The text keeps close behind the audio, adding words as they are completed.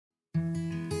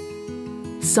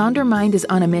SonderMind is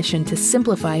on a mission to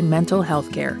simplify mental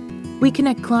health care. We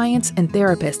connect clients and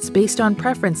therapists based on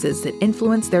preferences that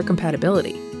influence their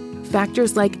compatibility.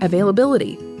 Factors like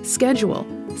availability, schedule,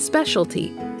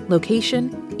 specialty,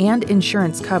 location, and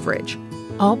insurance coverage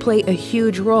all play a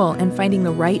huge role in finding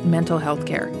the right mental health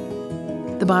care.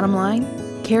 The bottom line?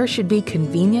 Care should be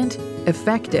convenient,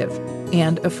 effective,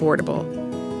 and affordable.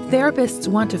 Therapists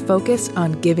want to focus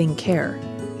on giving care.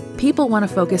 People want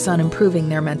to focus on improving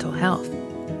their mental health.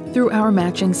 Through our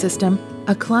matching system,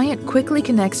 a client quickly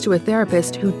connects to a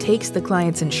therapist who takes the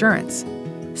client's insurance.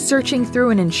 Searching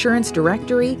through an insurance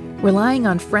directory, relying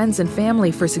on friends and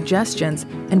family for suggestions,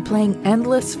 and playing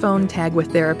endless phone tag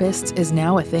with therapists is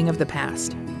now a thing of the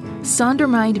past.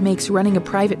 SonderMind makes running a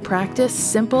private practice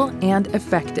simple and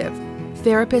effective.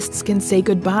 Therapists can say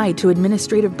goodbye to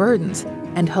administrative burdens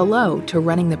and hello to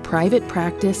running the private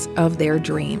practice of their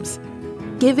dreams.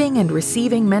 Giving and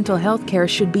receiving mental health care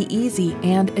should be easy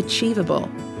and achievable.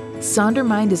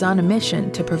 SonderMind is on a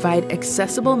mission to provide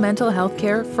accessible mental health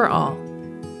care for all.